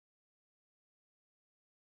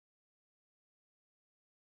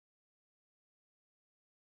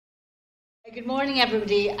Good morning,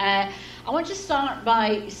 everybody. I want to start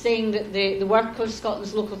by saying that the work of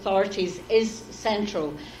Scotland's local authorities is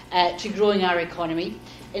central to growing our economy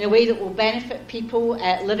in a way that will benefit people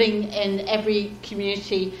living in every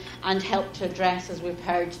community and help to address, as we've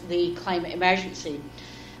heard, the climate emergency.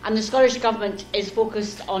 And the Scottish Government is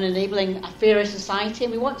focused on enabling a fairer society,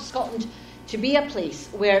 and we want Scotland to be a place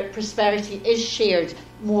where prosperity is shared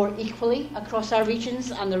more equally across our regions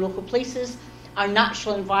and the local places. Our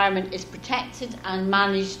natural environment is protected and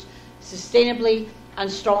managed sustainably, and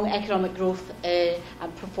strong economic growth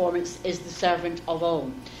and performance is the servant of all.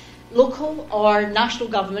 Local or national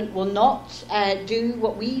government will not do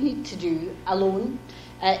what we need to do alone.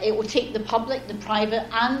 It will take the public, the private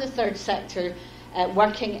and the third sector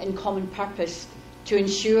working in common purpose to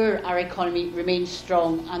ensure our economy remains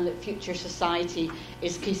strong and that future society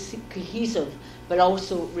is cohesive but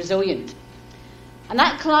also resilient. And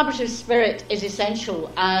that collaborative spirit is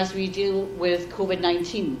essential as we deal with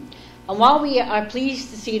COVID-19. And while we are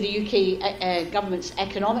pleased to see the UK Government's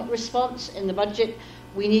economic response in the budget,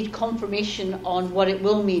 we need confirmation on what it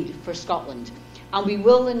will mean for Scotland. And we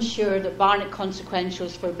will ensure that Barnett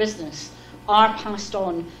consequentials for business are passed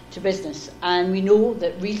on to business. And we know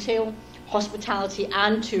that retail, hospitality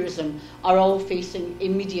and tourism are all facing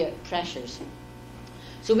immediate pressures.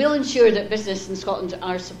 So we'll ensure that business in Scotland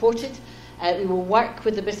are supported. We will work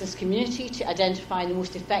with the business community to identify the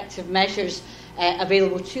most effective measures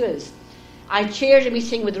available to us. I chaired a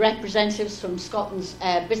meeting with representatives from Scotland's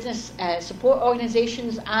business support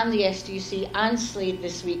organisations and the SDUC and Slade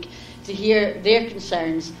this week to hear their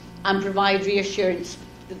concerns and provide reassurance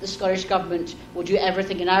that the Scottish Government will do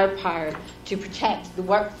everything in our power to protect the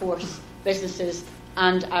workforce, businesses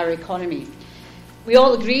and our economy. We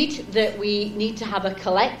all agreed that we need to have a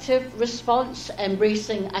collective response,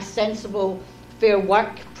 embracing a sensible, fair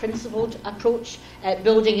work, principled approach,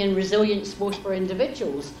 building in resilience both for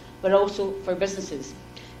individuals but also for businesses.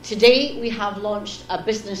 Today we have launched a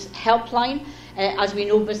business helpline, as we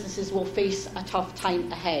know businesses will face a tough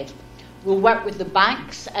time ahead. We'll work with the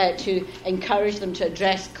banks to encourage them to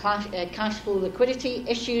address cash flow liquidity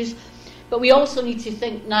issues, but we also need to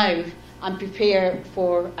think now and prepare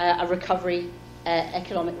for a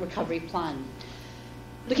economic recovery plan.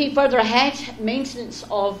 Looking further ahead, maintenance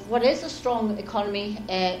of what is a strong economy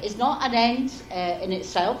is not an end in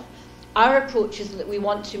itself. Our approach is that we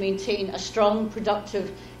want to maintain a strong,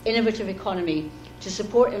 productive, innovative economy to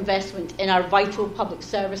support investment in our vital public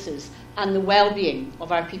services and the well-being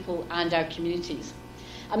of our people and our communities.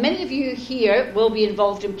 And many of you here will be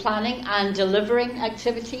involved in planning and delivering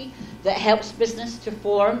activity that helps business to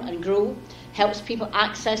form and grow, helps people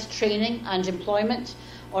access training and employment,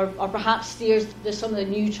 or perhaps steers some of the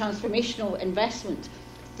new transformational investment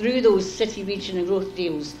through those city, region and growth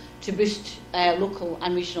deals to boost local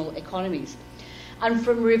and regional economies. And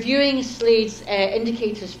from reviewing Slade's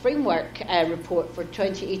Indicators Framework report for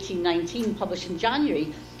 2018-19 published in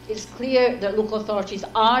January, it's clear that local authorities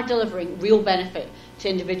are delivering real benefit to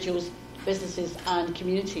individuals, businesses and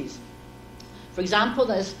communities. For example,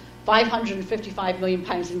 there's £555 million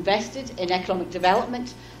invested in economic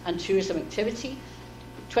development and tourism activity,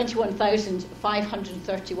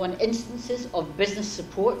 21,531 instances of business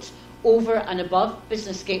support over and above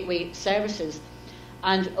business gateway services,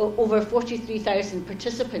 and over 43,000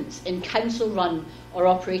 participants in council-run or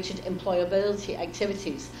operated employability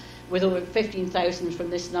activities, with over 15,000 from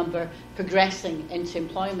this number progressing into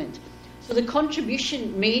employment. So the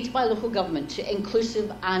contribution made by local government to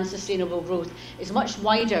inclusive and sustainable growth is much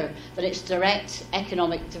wider than its direct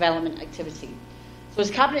economic development activity. So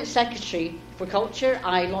as Cabinet Secretary for Culture,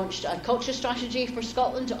 I launched a culture strategy for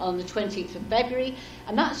Scotland on the 28th of February,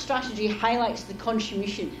 and that strategy highlights the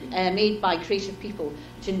contribution made by creative people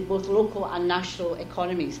to both local and national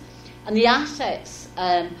economies, and the assets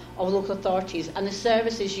of local authorities and the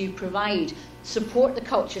services you provide support the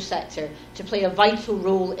culture sector to play a vital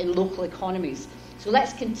role in local economies. So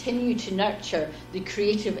let's continue to nurture the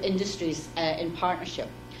creative industries in partnership.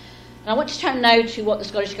 And I want to turn now to what the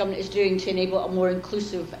Scottish Government is doing to enable a more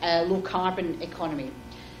inclusive, low-carbon economy.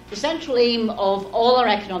 The central aim of all our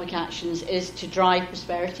economic actions is to drive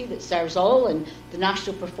prosperity that serves all, and the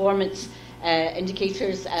national performance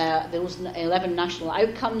indicators, those 11 national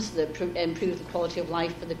outcomes that improve the quality of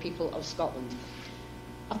life for the people of Scotland.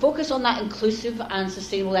 A focus on that inclusive and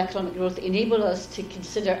sustainable economic growth enables us to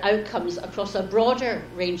consider outcomes across a broader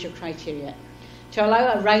range of criteria, to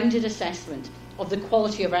allow a rounded assessment of the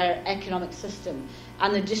quality of our economic system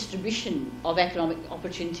and the distribution of economic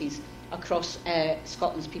opportunities across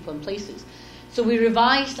Scotland's people and places. So we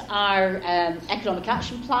revised our economic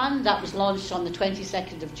action plan that was launched on the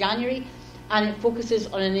 22nd of January, and it focuses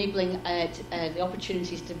on enabling the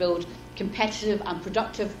opportunities to build competitive and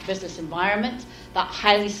productive business environment, that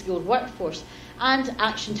highly skilled workforce, and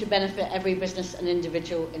action to benefit every business and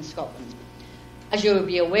individual in Scotland. As you will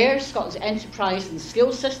be aware, Scotland's enterprise and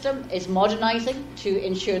skills system is modernising to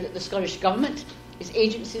ensure that the Scottish Government, its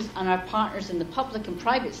agencies and our partners in the public and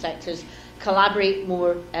private sectors collaborate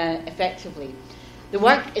more effectively. The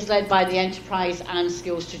work is led by the Enterprise and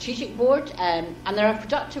Skills Strategic Board, and there are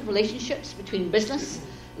productive relationships between business,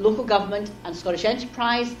 local government and Scottish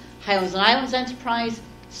Enterprise, Highlands and Islands Enterprise,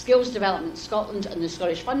 Skills Development Scotland and the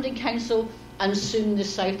Scottish Funding Council, and soon the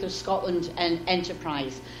South of Scotland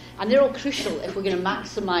Enterprise. And they're all crucial if we're going to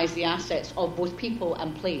maximise the assets of both people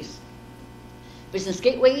and place. Business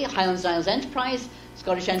Gateway, Highlands and Islands Enterprise,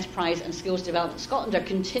 Scottish Enterprise and Skills Development Scotland are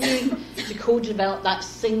continuing to co-develop that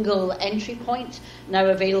single entry point, now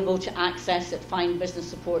available to access at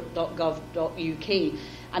findbusinesssupport.gov.uk.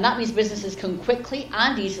 And that means businesses can quickly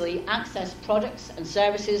and easily access products and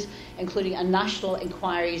services, including a national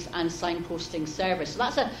inquiries and signposting service. So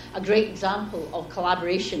that's a great example of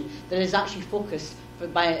collaboration that is actually focused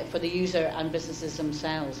for the user and businesses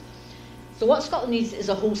themselves. So what Scotland needs is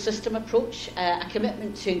a whole system approach, a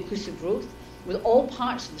commitment to inclusive growth, with all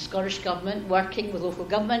parts of the Scottish Government working with local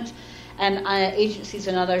government and agencies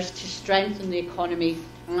and others to strengthen the economy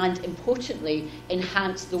and, importantly,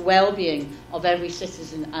 enhance the well-being of every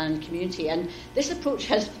citizen and community. And this approach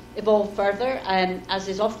has evolved further, as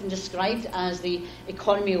is often described as the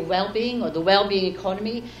economy of well-being, or the well-being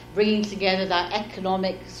economy, bringing together that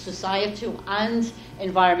economic, societal and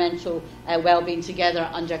environmental well-being together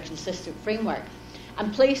under a consistent framework.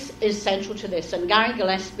 And place is central to this, and Gary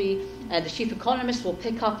Gillespie, the Chief Economist, will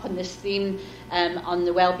pick up on this theme on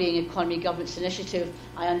the Wellbeing Economy Government's Initiative.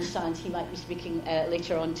 I understand he might be speaking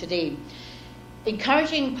later on today.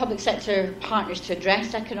 Encouraging public sector partners to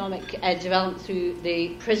address economic development through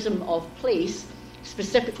the prism of place,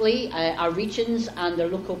 specifically our regions and their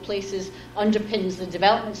local places, underpins the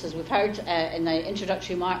developments, as we've heard in the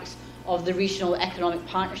introductory remarks, of the regional economic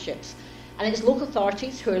partnerships. And it's local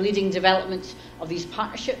authorities who are leading development of these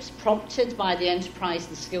partnerships, prompted by the Enterprise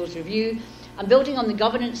and Skills Review, and building on the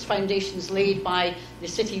governance foundations laid by the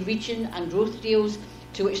City Region and Growth Deals,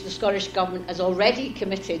 to which the Scottish Government has already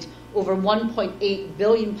committed over £1.8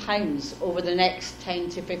 billion over the next 10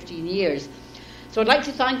 to 15 years. So I'd like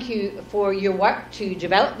to thank you for your work to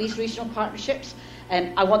develop these regional partnerships.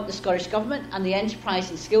 I want the Scottish Government and the Enterprise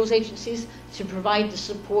and Skills agencies to provide the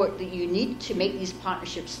support that you need to make these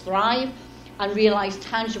partnerships thrive and realise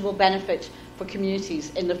tangible benefit for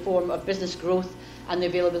communities in the form of business growth and the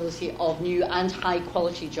availability of new and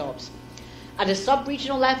high-quality jobs. At a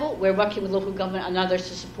sub-regional level, we're working with local government and others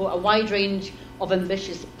to support a wide range of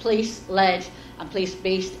ambitious place-led and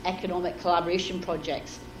place-based economic collaboration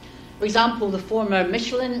projects. For example, the former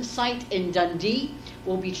Michelin site in Dundee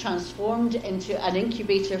will be transformed into an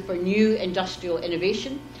incubator for new industrial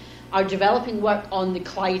innovation. Our developing work on the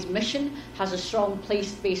Clyde mission has a strong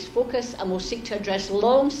place-based focus and will seek to address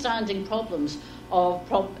long-standing problems of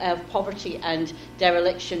poverty and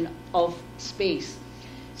dereliction of space.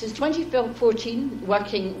 Since 2014,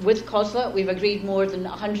 working with COSLA, we've agreed more than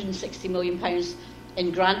 £160 million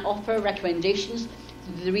in grant offer recommendations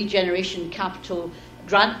through the Regeneration Capital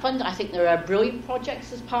Grant Fund. I think there are brilliant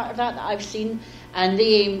projects as part of that I've seen, and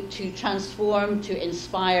they aim to transform, to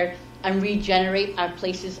inspire and regenerate our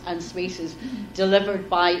places and spaces delivered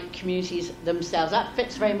by communities themselves. That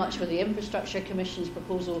fits very much with the Infrastructure Commission's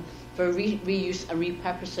proposal for reuse and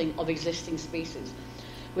repurposing of existing spaces.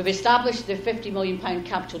 We've established the £50 million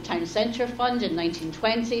Capital Town Centre Fund in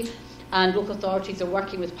 1920, and local authorities are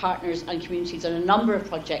working with partners and communities on a number of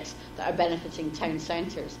projects that are benefiting town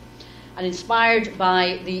centres. And inspired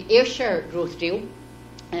by the Ayrshire Growth Deal,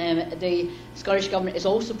 the Scottish Government is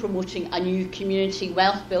also promoting a new community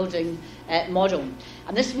wealth building model.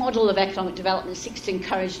 And this model of economic development seeks to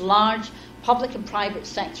encourage large public and private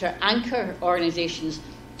sector anchor organisations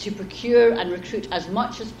to procure and recruit as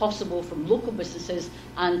much as possible from local businesses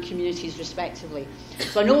and communities respectively.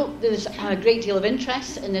 So I know there's a great deal of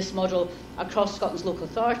interest in this model across Scotland's local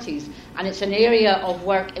authorities, and it's an area of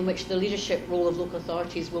work in which the leadership role of local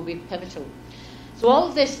authorities will be pivotal. So all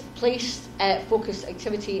of this place-focused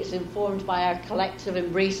activity is informed by our collective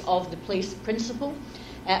embrace of the place principle,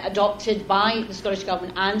 adopted by the Scottish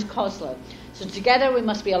Government and COSLA. So together we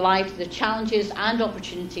must be alive to the challenges and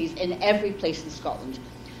opportunities in every place in Scotland.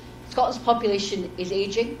 Scotland's population is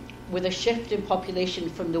ageing, with a shift in population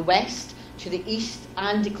from the west to the east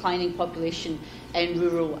and declining population in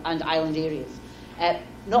rural and island areas.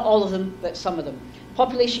 Not all of them, but some of them.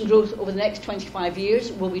 Population growth over the next 25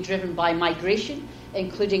 years will be driven by migration,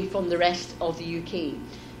 including from the rest of the UK.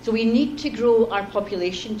 So we need to grow our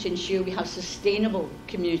population to ensure we have sustainable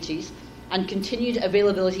communities, and continued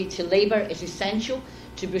availability to labour is essential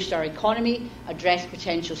to boost our economy, address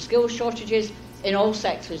potential skills shortages in all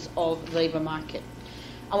sectors of the labour market.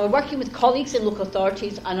 And we're working with colleagues in local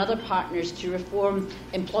authorities and other partners to reform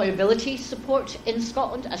employability support in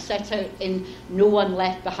Scotland, as set out in No One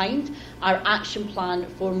Left Behind, our action plan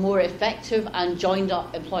for more effective and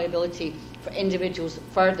joined-up employability for individuals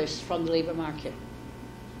furthest from the labour market.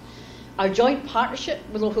 Our joint partnership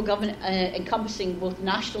with local government, encompassing both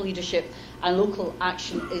national leadership and local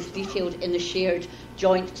action, is detailed in the shared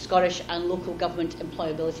joint Scottish and local government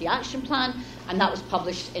employability action plan, and that was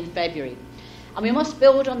published in February. And we must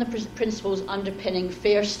build on the principles underpinning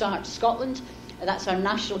Fair Start Scotland. That's our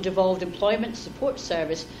national devolved employment support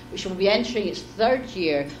service, which will be entering its third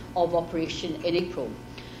year of operation in April.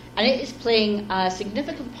 And it is playing a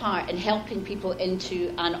significant part in helping people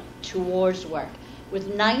into and towards work,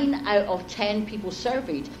 with 9 out of 10 people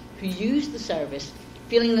surveyed who used the service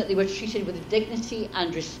feeling that they were treated with dignity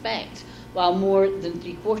and respect, while more than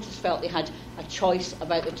 3/4 felt they had a choice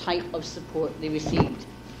about the type of support they received.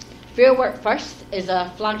 Fair Work First is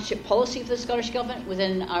a flagship policy for the Scottish Government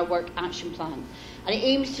within our work action plan, and it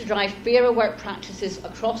aims to drive fairer work practices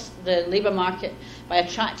across the labour market by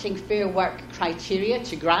attracting fair work criteria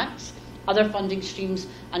to grants, other funding streams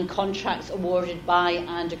and contracts awarded by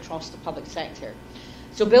and across the public sector.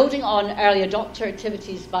 So building on early adopter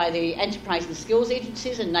activities by the Enterprise and Skills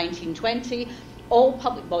Agencies in 1920, all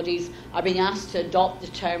public bodies are being asked to adopt the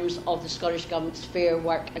terms of the Scottish Government's Fair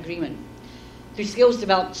Work Agreement. Through Skills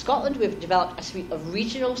Development Scotland, we've developed a suite of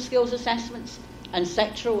regional skills assessments and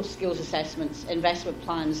sectoral skills assessments investment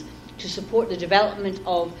plans to support the development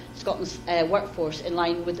of Scotland's workforce in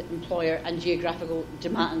line with employer and geographical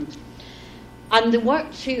demand. And the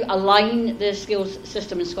work to align the skills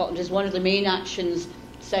system in Scotland is one of the main actions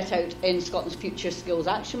set out in Scotland's Future Skills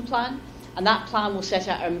Action Plan, and that plan will set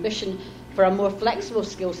out our ambition for a more flexible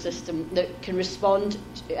skills system that can respond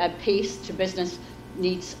at pace to business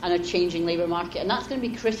needs and a changing labour market. And that's going to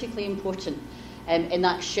be critically important in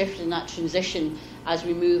that shift and that transition as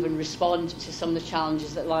we move and respond to some of the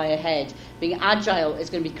challenges that lie ahead. Being agile is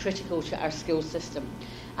going to be critical to our skills system.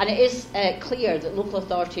 And it is clear that local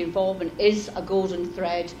authority involvement is a golden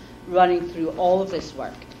thread running through all of this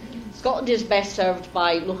work. Scotland is best served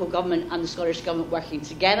by local government and the Scottish Government working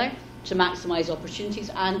together to maximise opportunities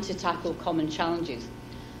and to tackle common challenges.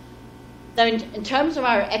 Now, in terms of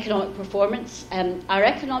our economic performance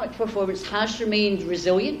has remained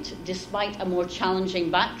resilient despite a more challenging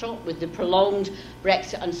backdrop with the prolonged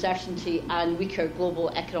Brexit uncertainty and weaker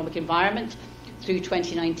global economic environment through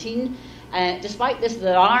 2019. Despite this,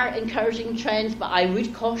 there are encouraging trends, but I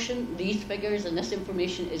would caution these figures and this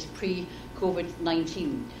information is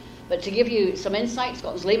pre-COVID-19. But to give you some insight,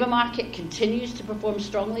 Scotland's labour market continues to perform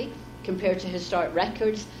strongly compared to historic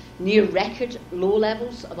records, near record low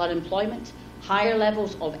levels of unemployment, higher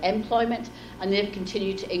levels of employment, and they've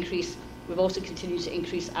continued to increase. We've also continued to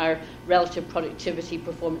increase our relative productivity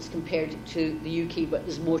performance compared to the UK, but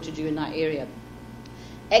there's more to do in that area.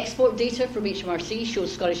 Export data from HMRC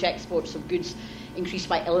shows Scottish exports of goods increased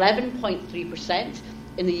by 11.3%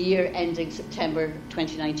 in the year ending September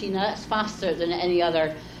 2019. Now, that's faster than any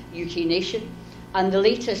other UK nation. And the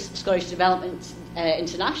latest Scottish Development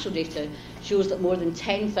International data shows that more than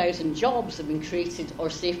 10,000 jobs have been created or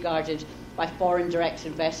safeguarded by foreign direct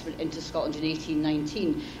investment into Scotland in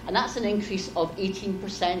 1819. And that's an increase of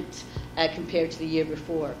 18% compared to the year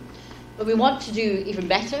before. But we want to do even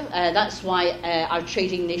better. That's why our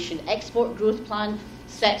Trading Nation Export Growth Plan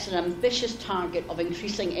sets an ambitious target of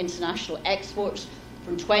increasing international exports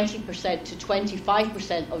from 20% to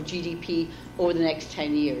 25% of GDP over the next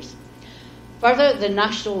 10 years. Further, the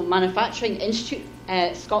National Manufacturing Institute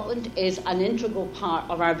Scotland is an integral part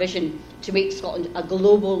of our vision to make Scotland a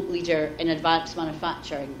global leader in advanced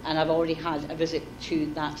manufacturing, and I've already had a visit to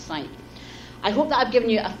that site. I hope that I've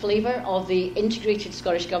given you a flavour of the integrated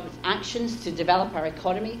Scottish Government actions to develop our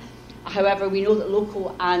economy. However, we know that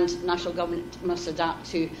local and national government must adapt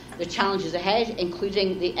to the challenges ahead,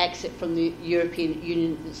 including the exit from the European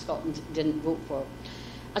Union that Scotland didn't vote for.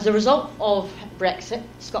 As a result of Brexit,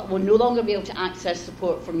 Scotland will no longer be able to access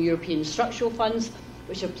support from European structural funds,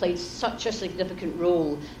 which have played such a significant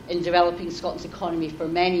role in developing Scotland's economy for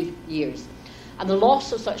many years. And the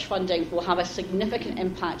loss of such funding will have a significant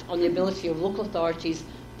impact on the ability of local authorities,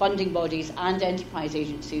 funding bodies and enterprise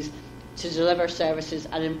agencies to deliver services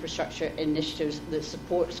and infrastructure initiatives that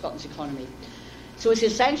support Scotland's economy. So it's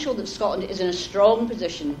essential that Scotland is in a strong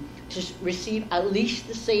position to receive at least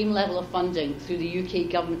the same level of funding through the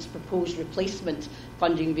UK Government's proposed replacement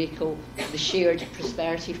funding vehicle, the Shared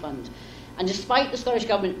Prosperity Fund. And despite the Scottish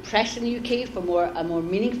Government pressing the UK for a more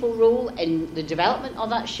meaningful role in the development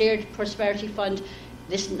of that Shared Prosperity Fund,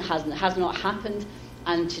 this has not happened,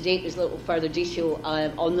 and to date there's little further detail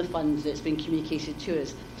on the fund that's been communicated to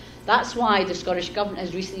us. That's why the Scottish Government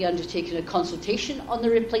has recently undertaken a consultation on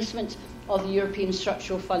the replacement of the European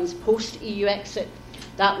structural funds post-EU exit.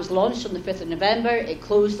 That was launched on the 5th of November, it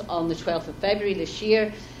closed on the 12th of February this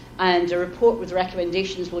year, and a report with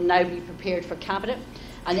recommendations will now be prepared for Cabinet,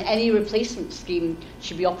 and any replacement scheme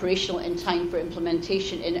should be operational in time for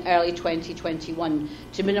implementation in early 2021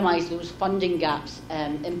 to minimise those funding gaps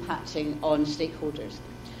impacting on stakeholders.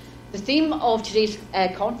 The theme of today's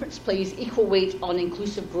conference plays equal weight on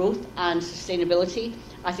inclusive growth and sustainability.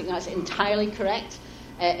 I think that's entirely correct.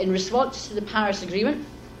 In response to the Paris Agreement,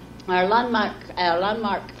 our landmark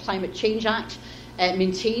Climate Change Act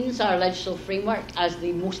maintains our legislative framework as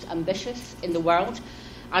the most ambitious in the world.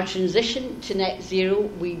 Our transition to net zero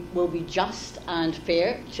will be just and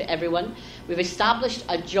fair to everyone. We've established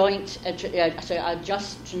a Just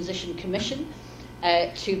Transition Commission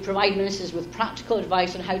to provide ministers with practical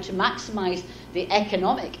advice on how to maximise the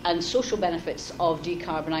economic and social benefits of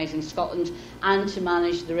decarbonising Scotland and to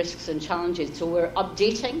manage the risks and challenges. So we're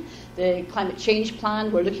updating the climate change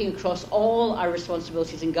plan. We're looking across all our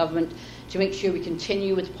responsibilities in government to make sure we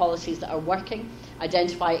continue with policies that are working,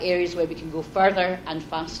 identify areas where we can go further and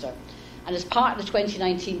faster. And as part of the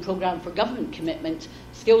 2019 Programme for Government Commitment,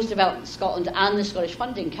 Skills Development Scotland and the Scottish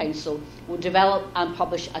Funding Council will develop and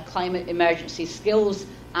publish a Climate Emergency Skills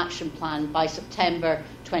Action Plan by September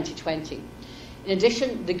 2020. In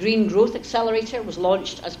addition, the Green Growth Accelerator was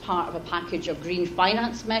launched as part of a package of green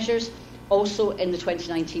finance measures, also in the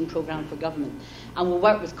 2019 Programme for Government. And we'll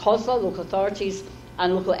work with COSLA, local authorities,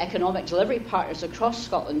 and local economic delivery partners across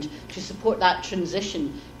Scotland to support that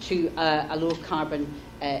transition to a low-carbon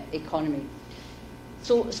economy.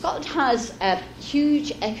 So Scotland has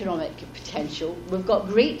huge economic potential. We've got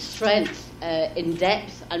great strength in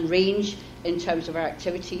depth and range in terms of our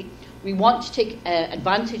activity. We want to take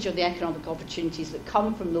advantage of the economic opportunities that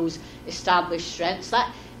come from those established strengths,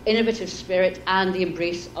 that innovative spirit and the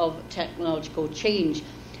embrace of technological change.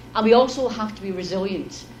 And we also have to be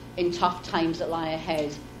resilient in tough times that lie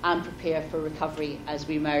ahead and prepare for recovery as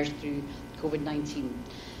we emerge through COVID-19.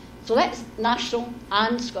 So let's national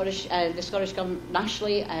and the Scottish Government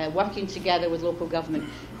nationally, working together with local government,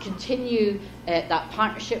 continue that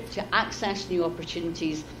partnership to access new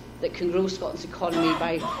opportunities that can grow Scotland's economy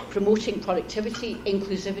by promoting productivity,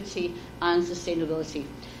 inclusivity and sustainability.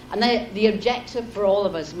 And the objective for all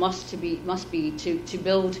of us must be to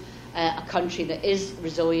build a country that is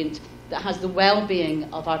resilient, that has the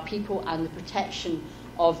well-being of our people and the protection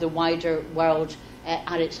of the wider world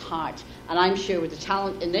at its heart. And I'm sure with the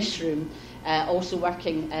talent in this room, also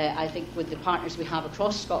working, I think, with the partners we have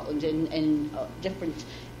across Scotland in different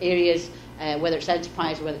areas, whether it's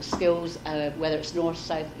enterprise, whether it's skills, whether it's north,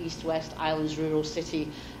 south, east, west, islands, rural,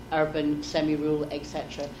 city, urban, semi-rural,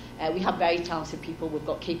 etc. We have very talented people, we've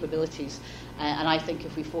got capabilities, and I think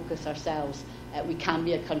if we focus ourselves, we can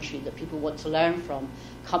be a country that people want to learn from,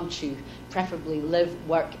 come to, preferably live,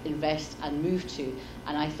 work, invest and move to,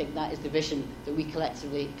 and I think that is the vision that we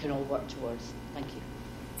collectively can all work towards. Thank you.